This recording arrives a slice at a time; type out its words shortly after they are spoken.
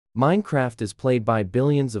Minecraft is played by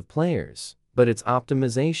billions of players, but its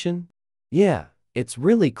optimization? Yeah, it's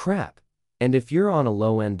really crap. And if you're on a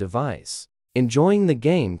low-end device, enjoying the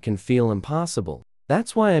game can feel impossible.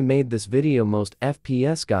 That's why I made this video. Most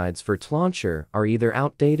FPS guides for TLauncher are either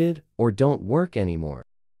outdated or don't work anymore.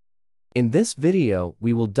 In this video,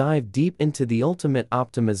 we will dive deep into the ultimate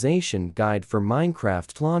optimization guide for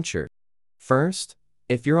Minecraft TLauncher. First,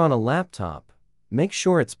 if you're on a laptop, make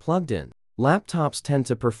sure it's plugged in. Laptops tend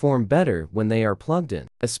to perform better when they are plugged in.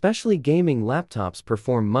 Especially gaming laptops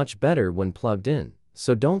perform much better when plugged in,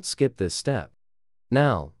 so don't skip this step.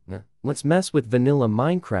 Now, let's mess with vanilla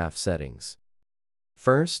Minecraft settings.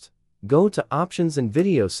 First, go to Options and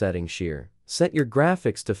Video Settings here, set your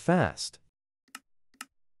graphics to fast.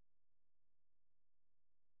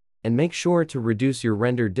 And make sure to reduce your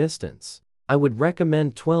render distance. I would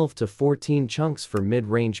recommend 12 to 14 chunks for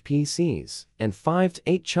mid-range PCs, and 5 to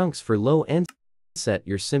 8 chunks for low-end. Set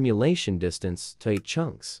your simulation distance to 8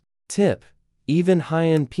 chunks. Tip: even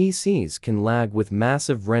high-end PCs can lag with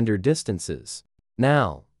massive render distances.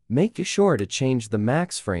 Now, make sure to change the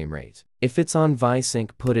max frame rate. If it's on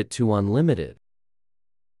VSync, put it to unlimited.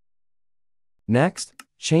 Next,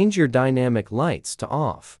 change your dynamic lights to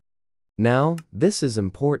off. Now, this is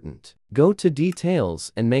important. Go to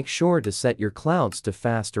Details and make sure to set your clouds to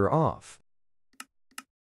fast or off.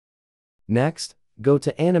 Next, go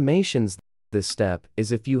to Animations. This step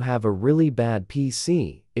is if you have a really bad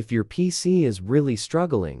PC. If your PC is really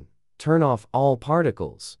struggling, turn off all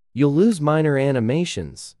particles. You'll lose minor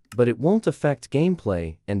animations, but it won't affect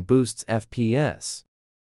gameplay and boosts FPS.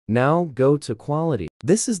 Now go to Quality.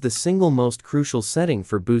 This is the single most crucial setting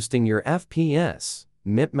for boosting your FPS.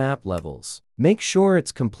 Map levels. Make sure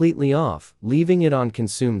it's completely off. Leaving it on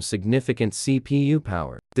consumes significant CPU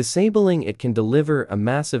power. Disabling it can deliver a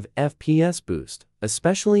massive FPS boost,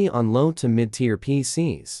 especially on low to mid-tier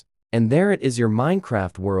PCs. And there it is, your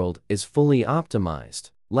Minecraft world is fully optimized.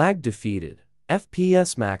 Lag defeated,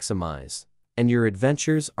 FPS maximized, and your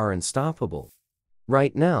adventures are unstoppable.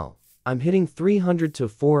 Right now, I'm hitting 300 to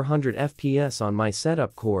 400 FPS on my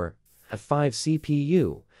setup Core i5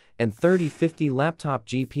 CPU and 3050 laptop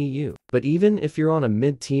GPU. But even if you're on a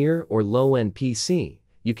mid-tier or low-end PC,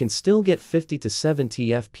 you can still get 50 to 70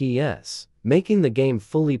 FPS, making the game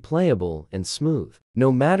fully playable and smooth.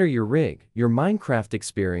 No matter your rig, your Minecraft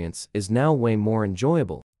experience is now way more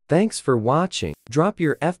enjoyable. Thanks for watching. Drop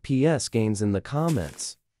your FPS gains in the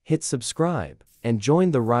comments, hit subscribe, and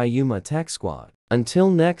join the Ryuma Tech Squad.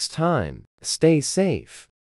 Until next time, stay safe.